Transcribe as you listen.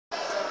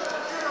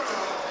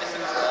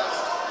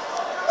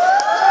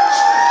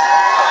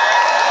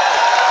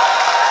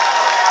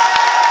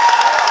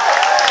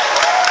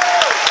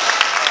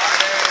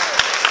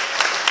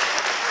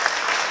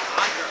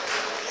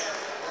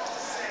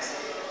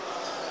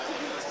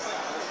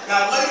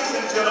Now, ladies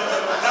and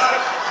gentlemen,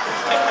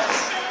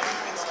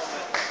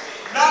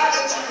 not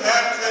that you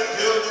have to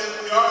do this.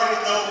 We already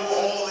know who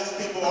all these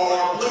people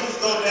are. Please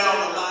go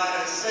down the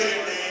line and say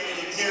your name and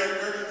your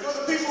character for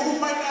the people who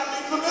might not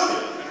be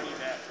familiar.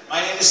 My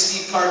name is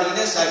Steve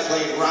Cardenas. I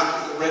played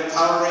Rocky the Red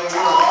Power Ranger.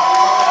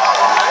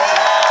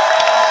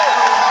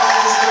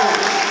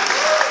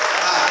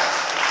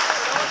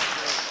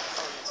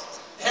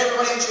 Hey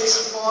everybody, I'm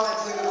Jason Faunt. I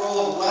play the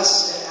role of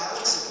Wes and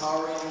Alex in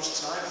Power Rangers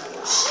Time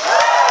Force.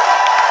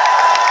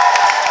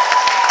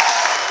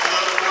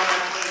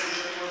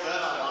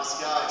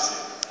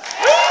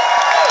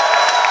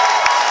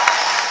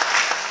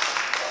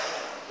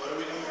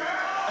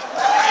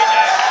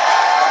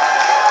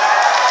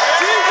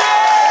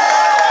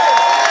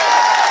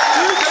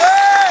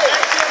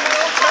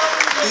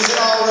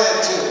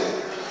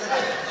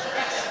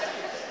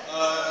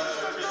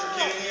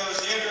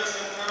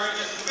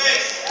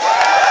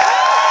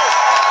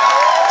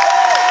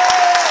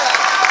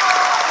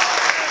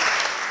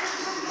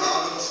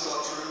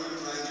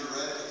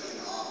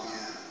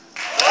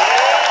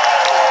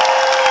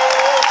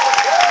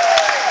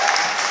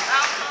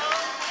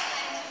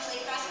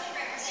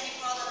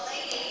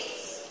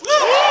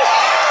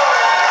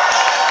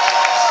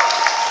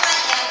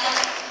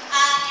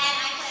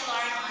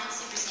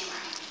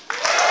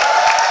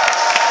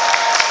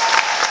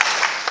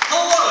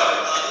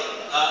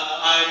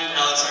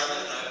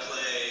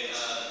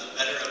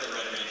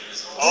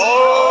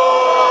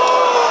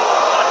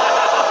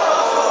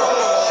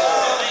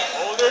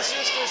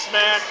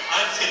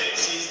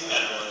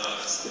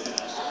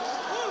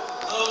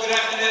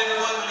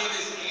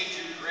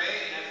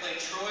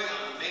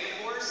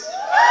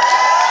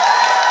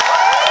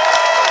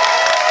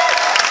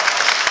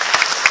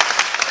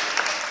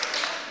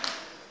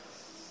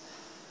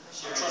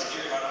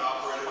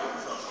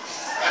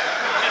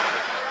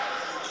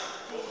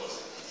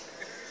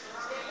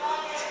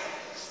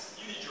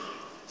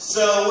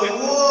 Selwyn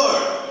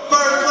Ward,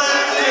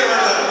 Berkland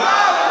Theater.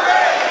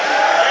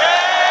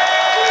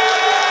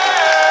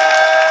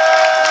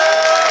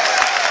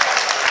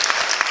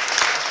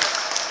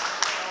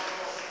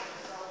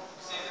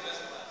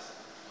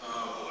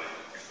 Oh boy.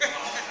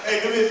 Hey,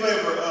 do me a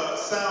favor,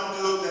 sound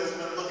dude that's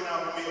been looking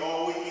out for me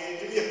all weekend,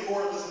 give me a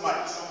cordless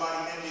mic. Somebody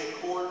hand me a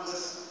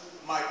cordless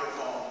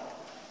microphone,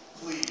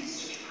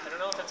 please. I don't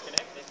know if it's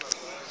connected.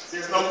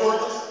 There's no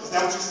cordless? Is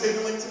that what you're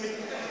signaling to me?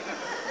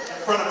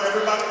 In front of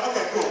everybody?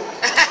 Okay, cool.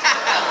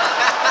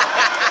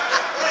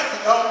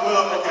 Oh,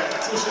 well, okay.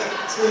 Touche.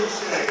 Steve,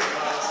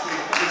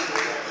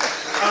 appreciate that.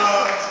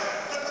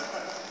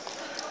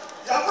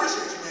 Yeah, I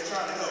appreciate you, man,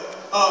 trying to help.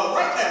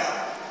 Right now,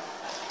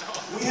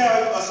 we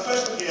have a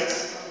special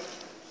guest.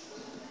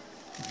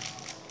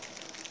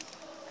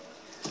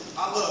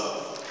 I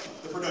love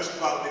the production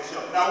politics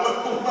show. Now,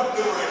 what we're about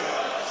to do right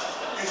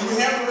now is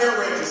we have the Red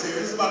Rangers here.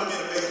 This is about to be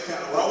an amazing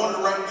panel. What I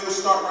wanted to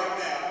start right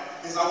now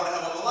is I want to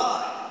have a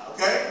line.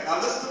 Okay?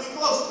 Now listen to me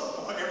closely.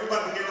 I want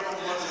everybody to hear what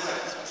I'm about to say.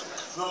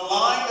 The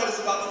line that is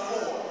about to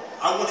form,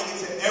 I want to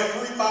get to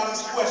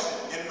everybody's question.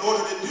 And in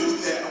order to do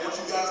that, I want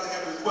you guys to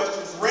have your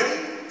questions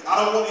ready. I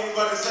don't want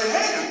anybody to say,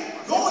 hey,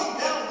 going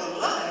down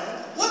the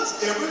line, what's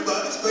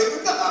everybody's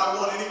favorite color? I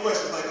don't want any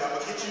questions like that. I'm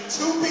going to get you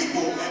 2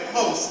 people at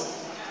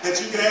most that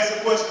you can ask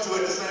a question to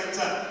at the same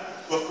time.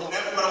 But from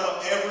that point, I want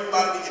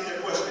everybody to get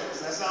their question.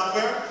 Does that sound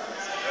fair?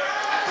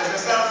 Does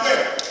that sound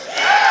fair?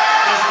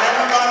 Does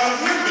everybody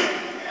hear me?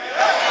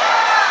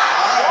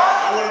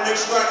 I want to make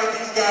sure I get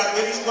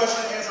these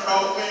questions answered,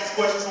 all the fans'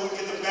 questions, so we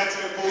can get them back to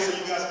their booth so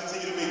you guys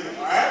continue to meet them,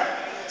 all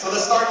right? So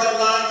let's start that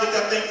line, get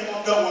that thing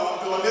formed up while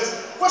I'm doing this.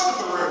 Question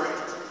for the Red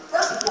Rangers.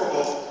 First and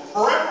foremost,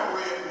 Forever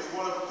Red was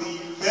one of the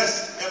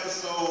best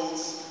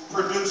episodes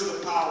produced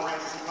of Power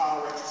Rangers in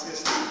Power Rangers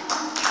history.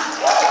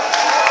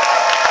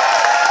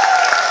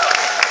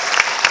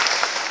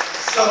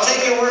 So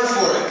take your word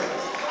for it.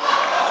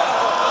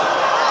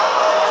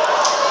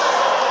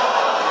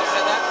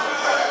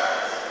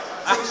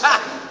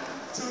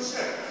 Touche.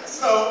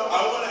 So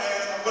I want to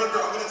ask, I'm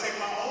going to take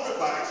my own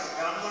advice,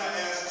 and I'm going to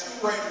ask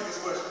 2 Rangers this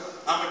question.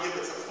 I'm going to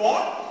give it to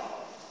Faunt,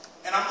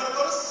 and I'm going to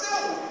go to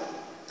Selwyn.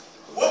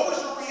 What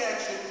was your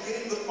reaction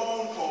getting the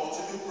phone call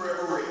to do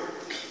Forever Red?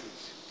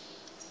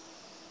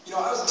 You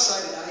know, I was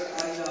excited.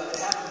 It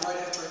happened right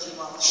after I came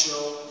off the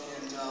show,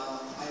 and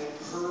I had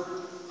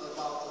heard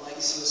about the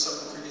legacy of some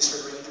of the previous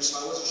Red Rangers, so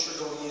I wasn't sure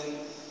going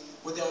in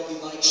what that would be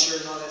like,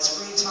 sharing all that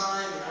screen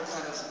time, and what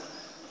kind of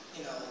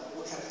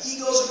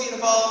egos would be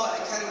involved. I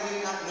kind of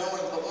really not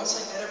knowing, but once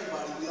I met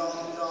everybody, we all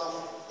hit it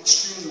off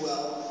extremely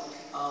well.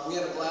 We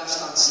had a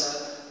blast on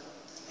set,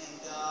 and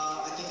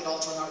I think it all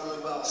turned out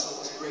really well. So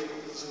it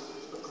was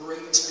a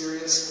great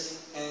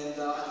experience, and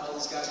I call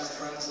these guys my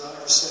friends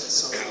ever since.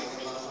 So I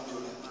had a lot of fun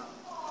doing it.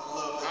 I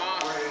love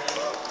that.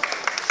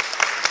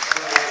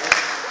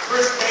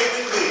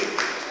 Khayman Lee.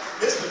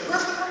 Mr.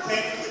 Christopher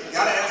Khayman Lee.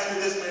 Gotta ask you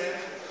this, man.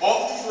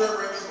 All of these Red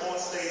Rangers on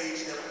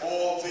stage have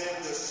all been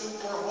the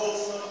super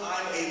wholesome,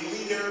 I'm a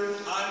leader,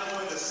 I'm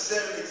going to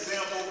set an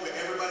example for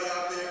everybody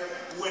out there.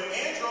 When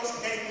Andros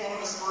came on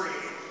the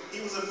screen,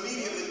 he was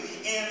immediately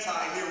the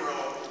anti-hero.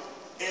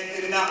 and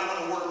did not want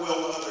to work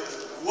well with others.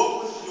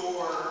 What was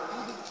your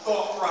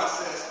thought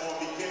process on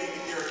beginning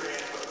the character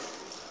and first?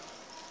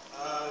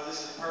 This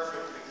is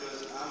perfect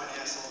because I'm an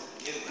asshole to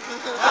begin with.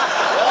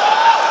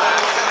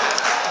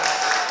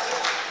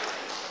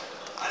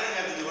 I didn't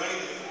have to do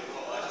anything.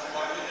 I just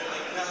walked in there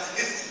like, no,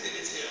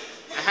 it's him.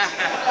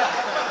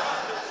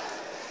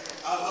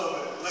 I love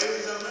it.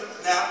 Ladies and gentlemen,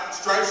 now,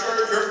 striped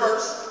shirt, you're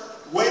first.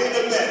 Way in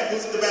the back.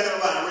 Who's at the back of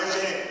the line? Raise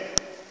your hand.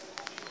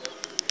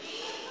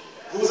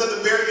 Who's at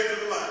the very end of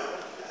the line?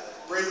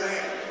 Raise your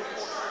hand.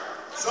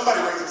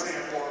 Somebody raise his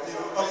hand for him. You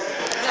know? Okay.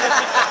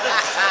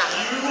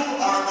 You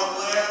are the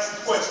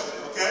last question,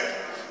 okay?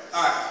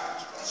 All right.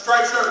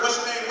 Striped shirt, what's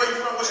your name? Where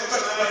you from? What's your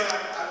question? I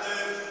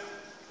live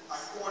like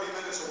 40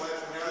 minutes away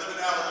from here. I live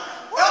in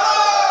LA.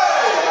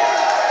 LA!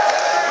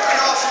 You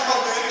know, she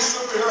wrote the any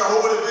superhero, who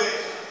would it be?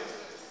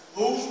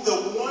 Who's the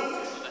one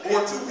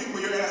or two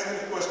people you're asking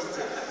the question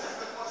to?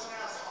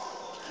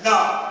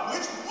 Now,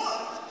 which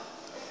one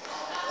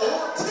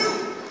or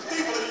two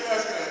people are you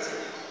asking that to?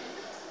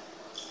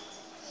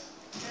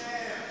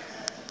 Damn.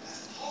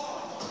 That's hard.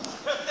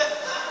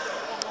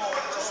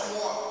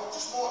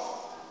 Just more.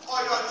 Oh,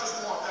 you got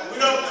just more. We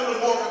don't do the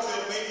more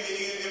until maybe the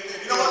end. If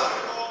You know what?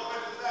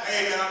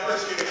 Hey, man, I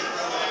appreciate it,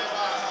 brother.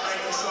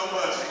 Thank you so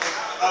much.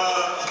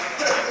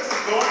 This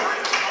is going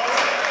great. All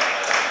right.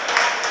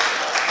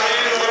 How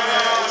you doing,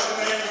 man? What's your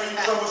name? Where you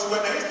from? What's your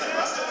name? Here's the thing.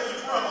 I said where you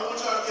from. I want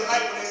y'all to get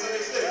hyped when they say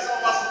they say. It's all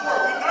about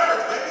support. We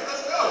nerds, baby.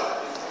 Let's go.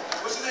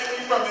 What's your name? Where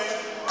you from, man?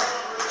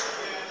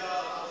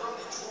 I'm from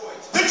Detroit.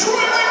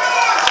 Detroit, make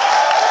noise!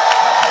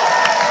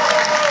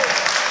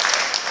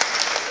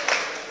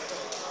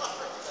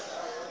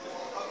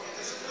 Okay,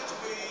 this is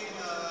between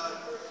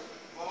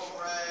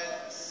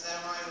Wolfred,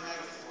 Samurai, and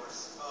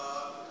Megaforce.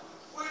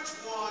 Which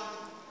one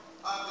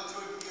of the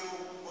two of you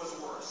was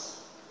worse?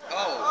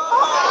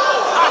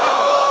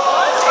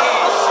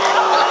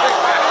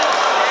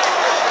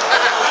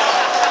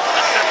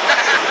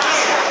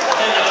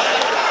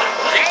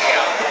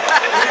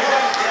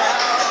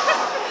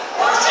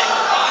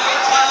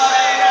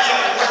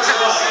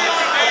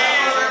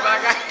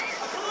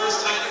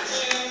 First time to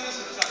choose.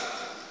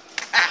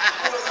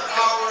 Who was the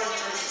Power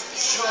Rangers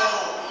show?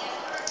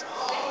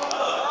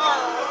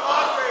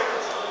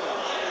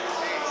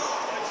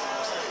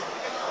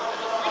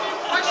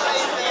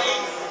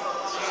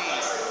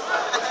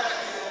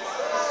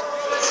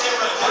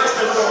 First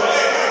and foremost,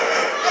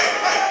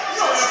 hey, you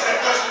don't answer that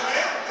question,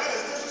 man. That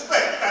is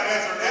disrespect. You're not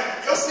answering that.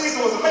 Your season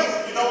was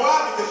amazing. You know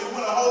why? Because you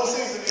went a whole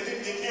season and it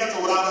didn't get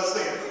canceled without us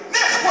saying it.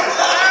 Next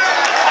question.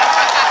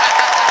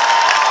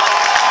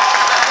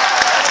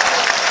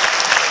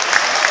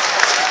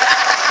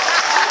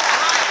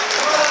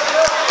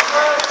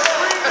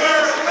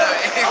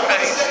 I want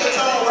to set the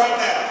tone right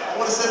now. I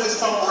want to set this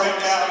tone right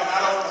now. And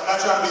I'm not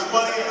trying to be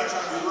funny. I'm not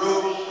trying to be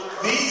rude.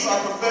 These are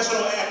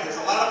professional actors.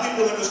 A lot of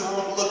people in this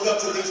room look up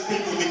to these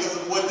people because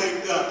of what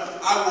they've done.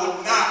 I will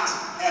not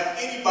have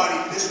anybody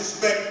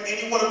disrespect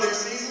any one of their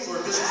seasons or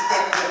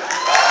disrespect them.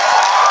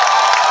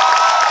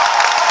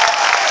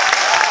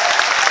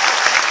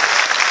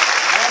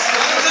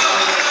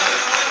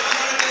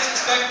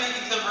 Disrespect me, you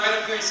can come right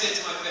up here and say it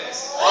to my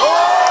face.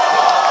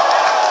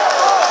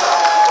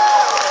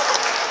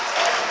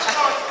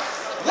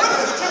 What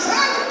has just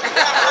happened?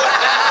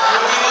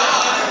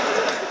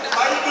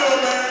 How you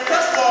doing, man?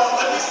 First of all,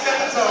 let me set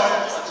the tone.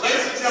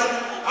 Ladies and gentlemen,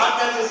 I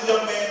met this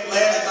young man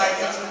last night.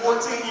 He's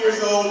 14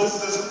 years old. This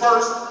is his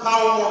first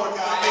Power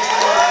Morphicon. Make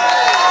some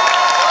noise.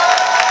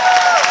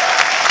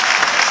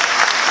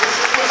 What's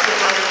your question,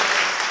 brother?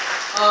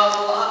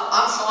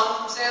 I'm Sean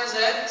from San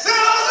Jose. San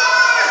Jose!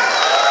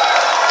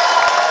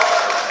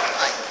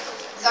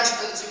 It's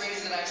actually the two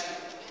Rangers that I actually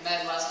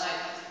met last night.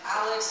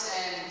 Alex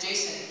and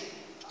Jason.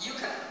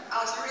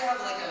 Alex, you already have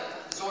like a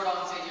Zordon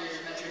figure,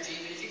 your Metro G,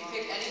 but if you could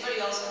pick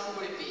anybody else, who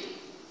would it be?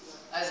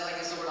 As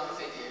like a Zordon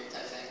figure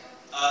type thing.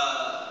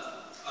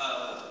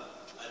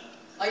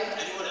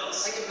 Anyone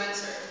else? Like a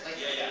mentor.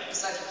 Like, Yeah.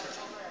 Besides Metro G.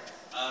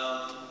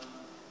 I'm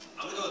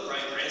gonna go with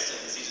Brian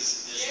Cranston because he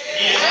just is.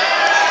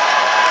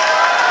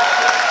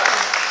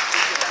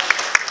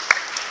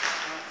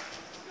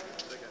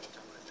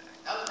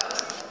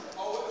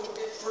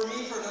 For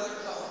me, for another,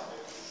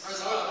 Or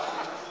Zordon.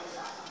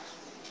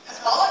 That's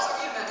bollocks on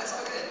you, man. That's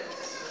all good.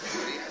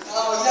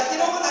 yeah, you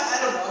know what? I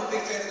don't know. I'm a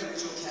big fan of the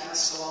original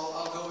cast, so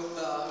I'll go with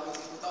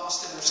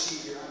Austin or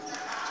Steve here.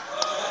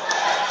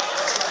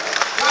 That's right.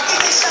 Rocky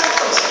de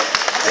Santos.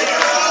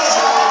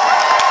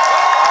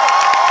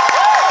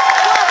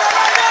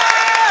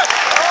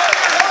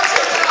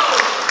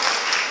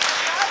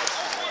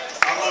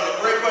 I love it.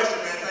 Great question,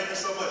 man. Thank you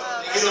so much.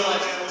 Thank you so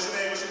much. Man. What's your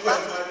name? What's your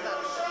question, buddy?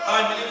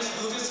 Hi, my name is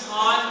Lucas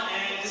Hahn,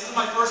 and this is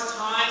my first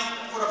time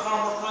for the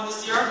Power Morphicon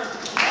this year. I'm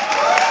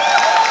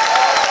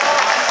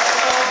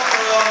also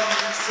from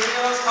San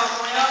Diego,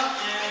 California,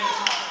 and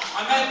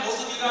I met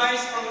most of you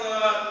guys from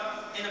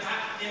in the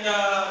panel,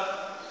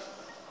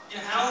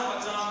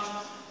 but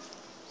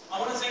I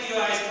want to thank you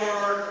guys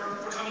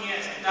for coming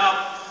in.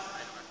 Now,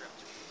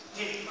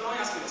 okay, let me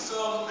ask you.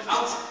 So,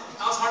 Alex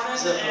Heartman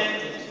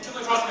and two of my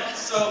the Crossman.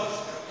 So,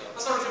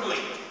 let's start with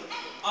Kimberley.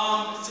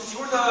 Since you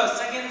were the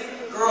second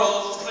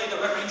girl to play the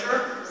Red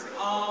Ranger,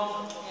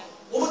 how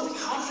does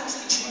it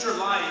actually change your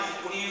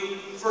life when you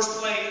first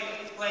played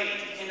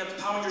in the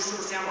Power Rangers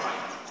Super Samurai?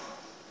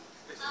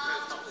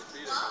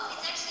 Well,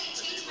 it's actually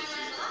changed my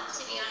life a lot,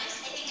 to be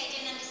honest. I think I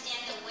didn't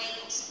understand the weight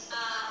of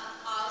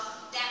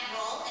that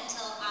role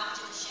until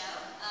after the show,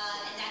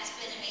 and that's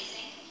been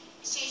amazing.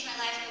 It's changed my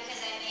life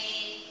because I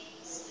made,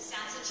 it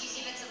sounds so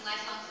cheesy, but some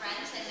lifelong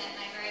friends. I met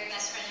my very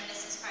best friend and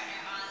business partner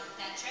on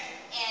that trip.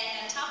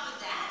 And on top of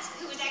that,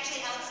 who was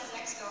actually Alex's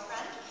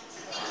ex-girlfriend, so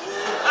thank you.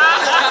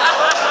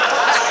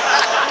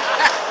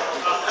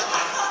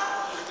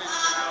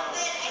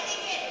 But I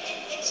think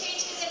it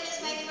changed because it was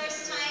my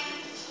first time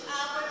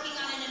working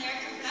on an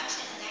American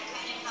production, and that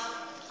kind of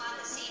helped plant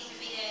the scene for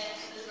me to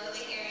move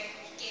over here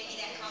and gave me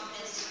that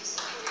confidence to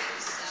pursue my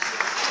dreams. So.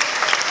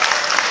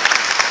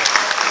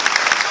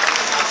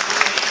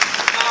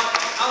 Now,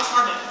 Alex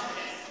Heartman,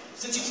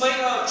 since you played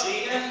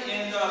Jaden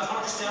in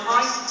Power Rangers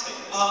Samurai,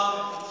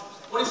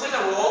 when you played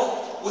that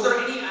role, was there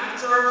any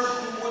actor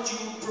who would you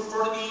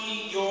prefer to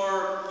be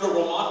your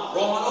role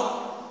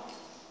model?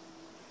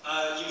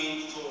 You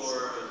mean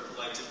for,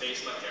 like, to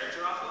base my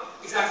character off of?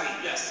 Exactly,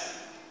 yes.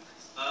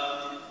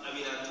 I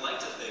mean, I'd like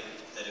to think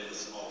that it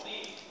was all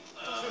me.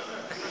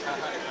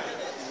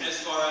 As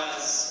far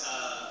as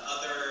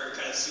other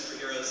kind of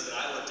superheroes that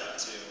I looked up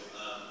to,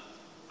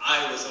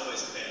 I was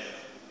always a fan of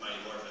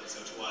Mighty Morphin,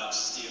 so to watch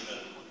Steven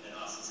and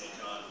Austin St.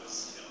 John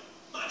was, you know,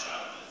 my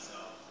childhood. So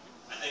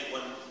I think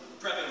when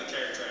prepping the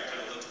character, I kind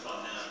of looked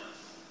upon them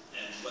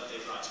and what they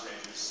brought to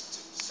Rangers to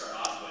start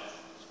off with.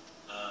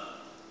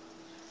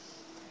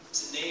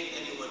 To name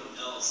anyone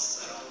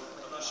else,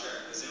 I'm not sure,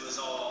 because it was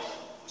all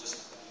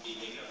just me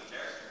making up a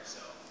character,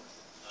 so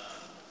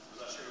I'm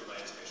not sure who my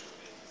inspiration would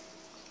be.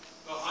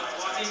 Well, I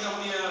think that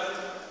would be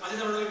I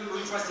think that would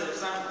really impressive,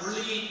 because I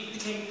really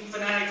became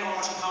fanatic on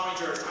watching Power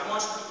Rangers. I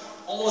watched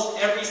almost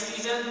every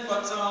season,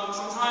 but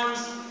sometimes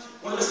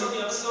when I miss some of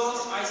the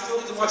episodes, I still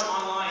get to watch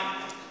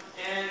online.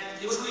 And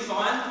it was really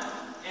fun,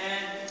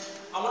 and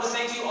I want to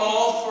thank you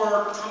all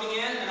for coming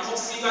in, and I hope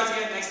to see you guys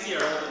again next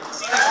year.